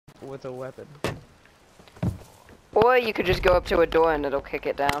with a weapon. Or you could just go up to a door and it'll kick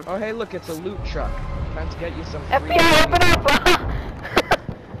it down. Oh hey, look, it's a loot truck. Trying to get you some free FBI, open up!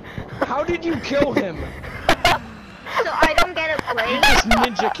 How did you kill him? So I don't get a You plate? just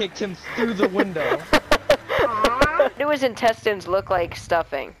ninja kicked him through the window. Aww. Do his intestines look like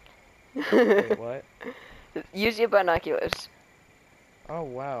stuffing? Wait, what? Use your binoculars. Oh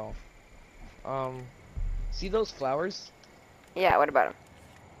wow. See those flowers? Yeah, what about him?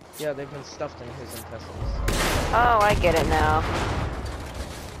 Yeah, they've been stuffed in his intestines. Oh, I get it now.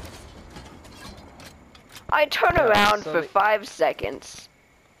 I turn Yeah, around so for 5 seconds.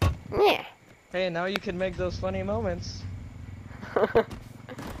 Yeah. Hey, now you can make those funny moments. Alright,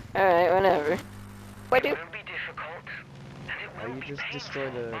 whatever. What do? You just destroy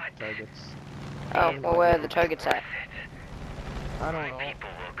the targets. Oh, well, where are the targets at? I don't know.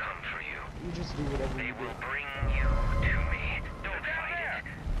 You just do whatever you do.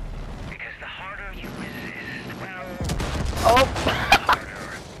 Oh!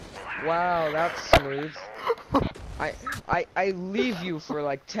 Wow, that's smooth. I leave you for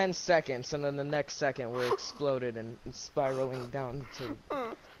like 10 seconds, and then the next second we're exploded and spiraling down to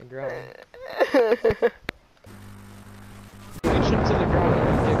the ground. Reach into the ground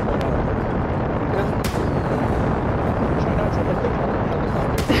and dig one out. Try not to hit the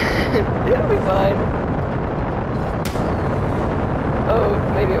helicopter. It'll be fine. Oh,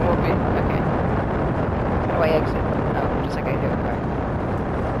 maybe it won't be. Okay. How do I exit? Oh, just like I do. Alright.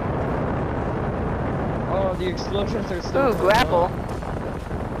 Oh, the explosions are still Ooh, going grapple. on.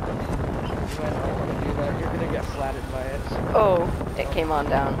 When I want to do that, you're gonna get flattened by it. Oh, it came on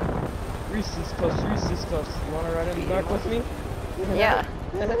down. Reese's Puffs, Reese's Puffs. You wanna ride in the back with me? Yeah.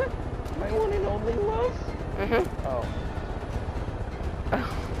 My one and only love? Mhm. Oh.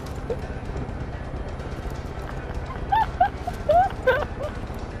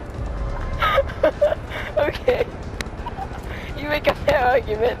 Okay. You make a fair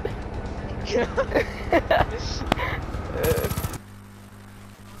argument.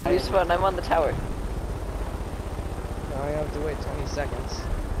 Use fun, I'm on the tower. Now I have to wait 20 seconds.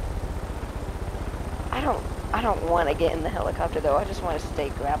 I don't want to get in the helicopter though. I just want to stay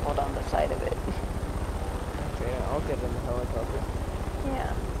grappled on the side of it. Okay, I'll get in the helicopter.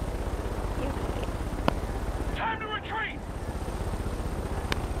 Yeah. You Time to retreat!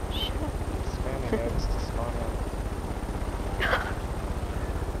 shut up. Spamming eggs to spawn out.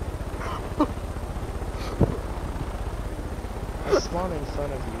 I spawn in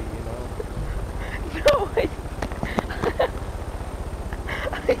front of you, you know? No,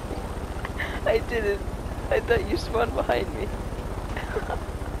 I didn't. I thought you spawned behind me.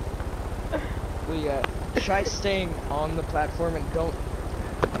 Well, yeah, try staying on the platform and don't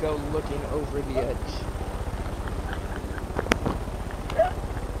go looking over the edge.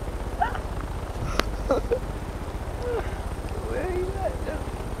 Where are you at?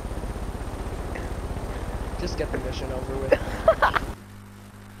 Just get the mission over with.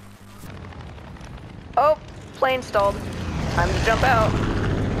 Oh, plane stalled. Time to jump out.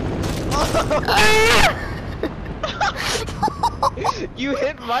 You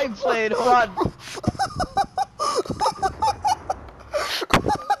hit my plane, hold on.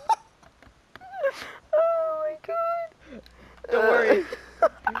 Oh my god. Don't worry.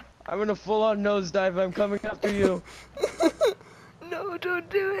 I'm gonna full-on nosedive. I'm coming after you. No, don't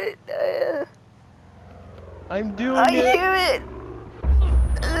do it. I'm doing I it. hear it.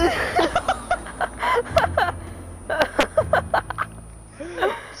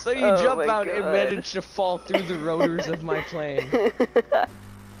 So you Oh jump my out and God. manage to fall through the rotors of my plane. It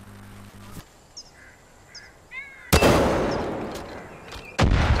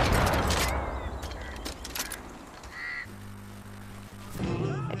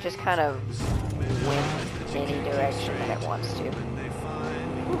just kind of went any direction that it wants to.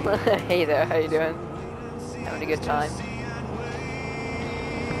 Hey there, how you doing? Having a good time?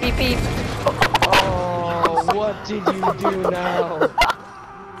 Beep beep. Oh, what did you do now?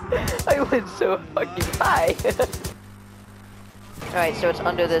 I went so fucking high. Alright, so it's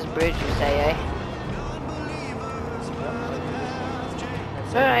under this bridge, you say, eh?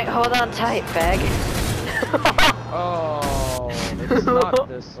 Alright, hold on tight, fag. Oh, it's not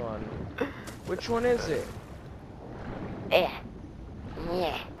this one. Which one is it? Yeah.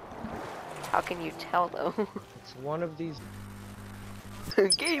 Yeah. How can you tell, though? It's one of these.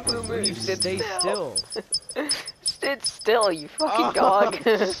 Gay boomer, Please sit stay still. Sit still, you fucking dog.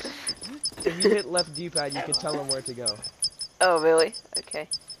 If you hit left D-pad, you can tell him where to go. Oh, really? Okay.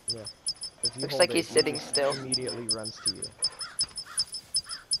 Yeah. If you Looks hold like it, he's he sitting just still. Immediately runs to you.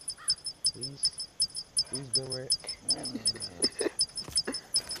 Please, boomer.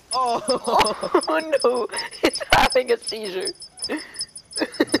 Oh! Oh no, it's having a seizure. Now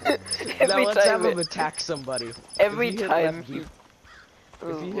Every let's have time him attack somebody. every If you hit time left you if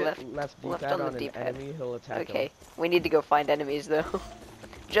you hit left left D-pad on on the an D-pad. enemy, he'll attack him. Okay, we need to go find enemies though.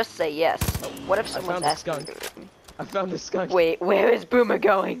 Just say yes. What if I someone's found a asking? skunk. I found the skunk. Wait, where is Boomer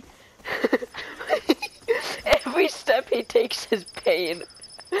going? Every step he takes is pain.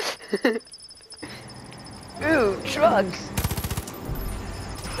 Ooh, trucks!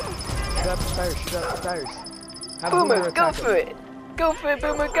 Shoot out the tires, shoot out the tires. Have Boomer, go attack for him. it! Go for it,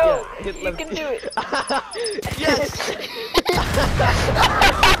 Boomer, go! Yeah, hit You left. can do it! Yes!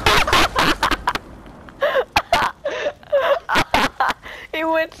 He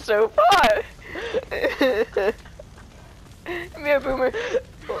went so far! Come here, Boomer.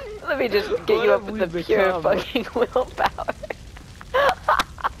 Let me just get What you up have with the we pure become? fucking willpower.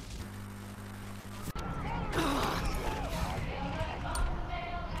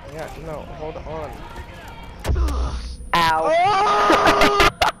 Yeah, no, hold on. Ow.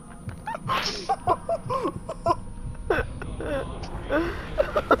 Nice!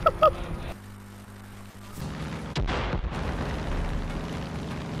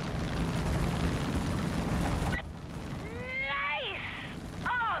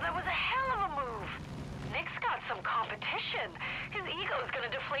 Oh, that was a hell of a move. Nick's got some competition. His ego is gonna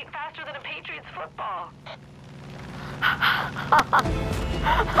deflate faster than a Patriots football.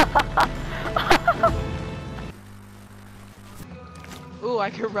 Ooh,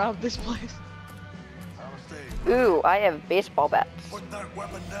 I can rob this place. Ooh, I have baseball bats. Put that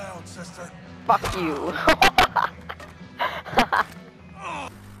weapon down, sister. Fuck you.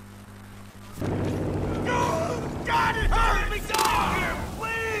 God, it hurt me down here,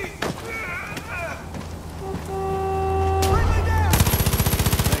 please! Bring me down!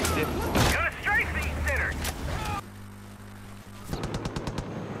 Gonna strike these sinners!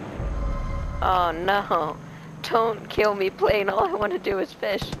 Oh no. Don't kill me, plane. All I want to do is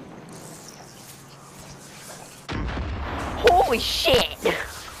fish. Holy shit!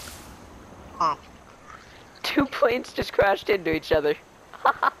 Two planes just crashed into each other.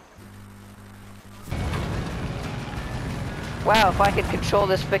 Wow, if I could control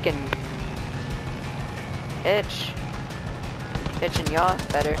this frickin' itch and yaw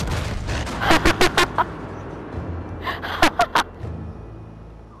better.